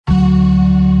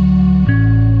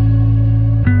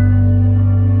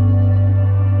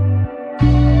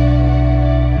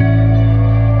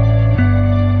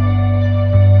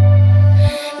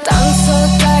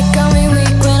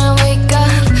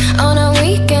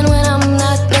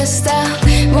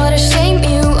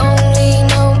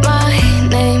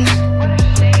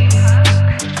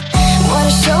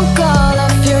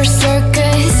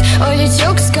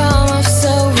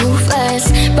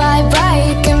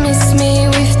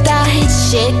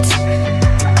shit.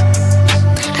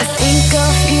 I think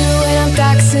of you when I'm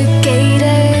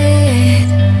intoxicated.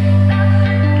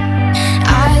 I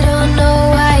don't know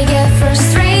why I get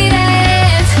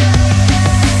frustrated.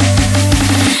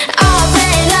 Oh,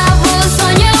 when I was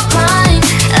on your mind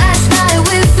last night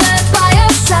with the by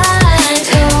your side.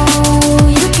 Oh,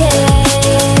 you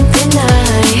can't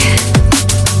deny.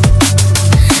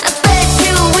 I bet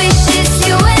you wish it's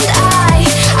you and I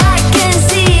can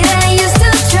see that you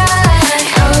still try.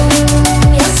 Oh,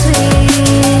 your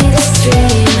sweetest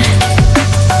dream.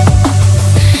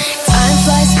 Time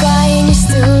flies by and you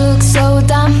still look so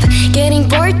dumb. Getting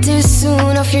bored too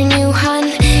soon of your new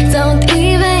hun. Don't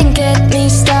even get me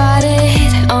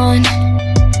started on.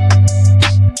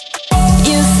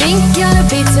 You think you're the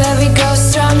beat to every girl's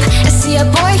drum. I see a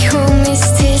boy who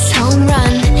missed his home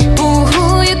run.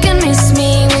 Boo-hoo, you can miss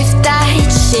me with that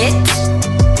shit.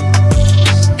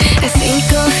 I think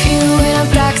of you when I'm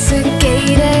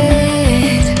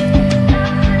intoxicated.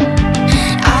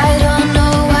 I don't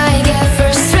know why I get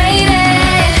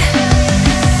frustrated.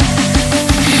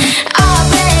 Oh,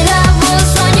 when I was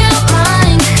on your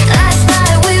mind last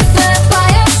night with the by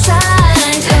your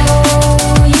side.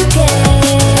 Oh, you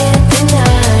can't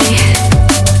deny.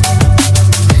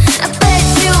 I bet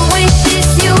you wish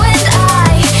it's you and I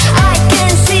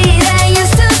can see that you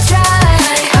still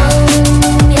try. Oh,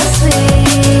 your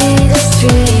sweetest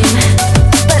dream.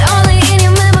 But only in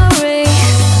your memory.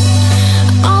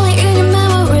 Only in your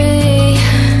memory.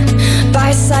 By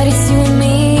your side it's you and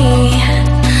me.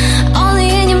 Only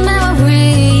in your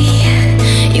memory.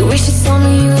 You wish it's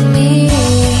only you and me.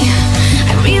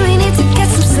 I really need to get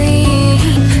some sleep.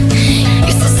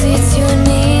 Used to say it's you and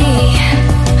me.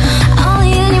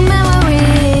 Only in your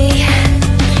memory.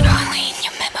 Only in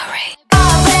your memory.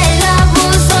 Oh, when I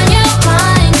was on your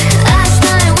mind last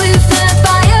night with the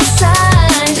by your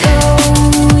side.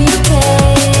 Oh, you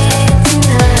can't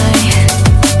deny.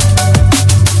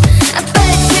 I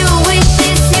bet you wish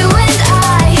it's you and I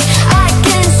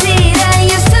can see that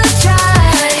you still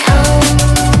try. Oh,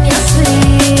 your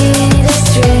sweetest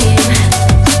dream.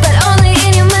 But only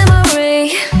in your memory.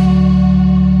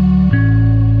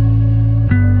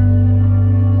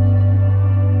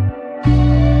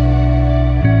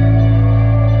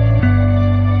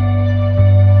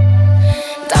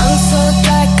 I'm so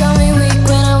tired, got me weak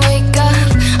when I wake up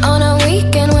on a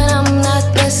weekend when I'm not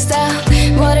messed up.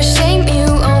 What a shame you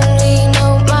only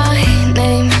know my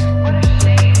name.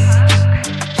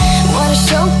 What a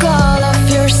show, call off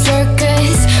your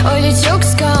circus. All your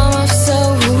jokes come off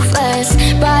so ruthless.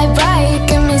 Bye bye, you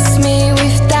can miss me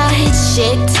with that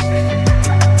shit.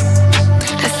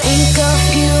 I think of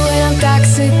you when I'm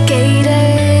intoxicated.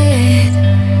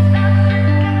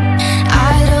 I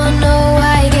don't know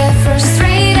why I get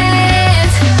frustrated.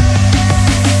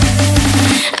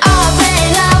 Oh,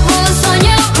 when I was on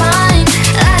your mind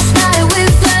last night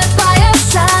with the by your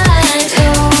side.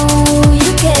 Oh,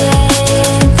 you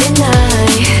can't deny.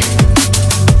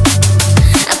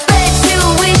 I bet you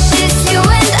wish it's you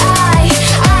and I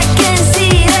can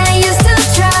see that you still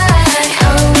try.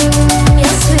 Oh,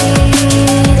 your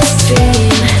sweetest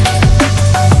dream.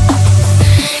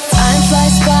 Time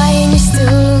flies by and you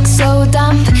still look so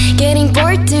dumb. Getting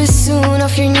bored too soon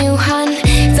of your new hun.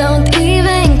 Don't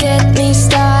even get me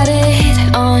started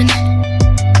on.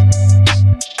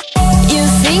 You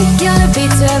think you're the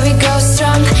beat to every girl's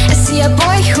drum. I see a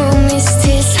boy who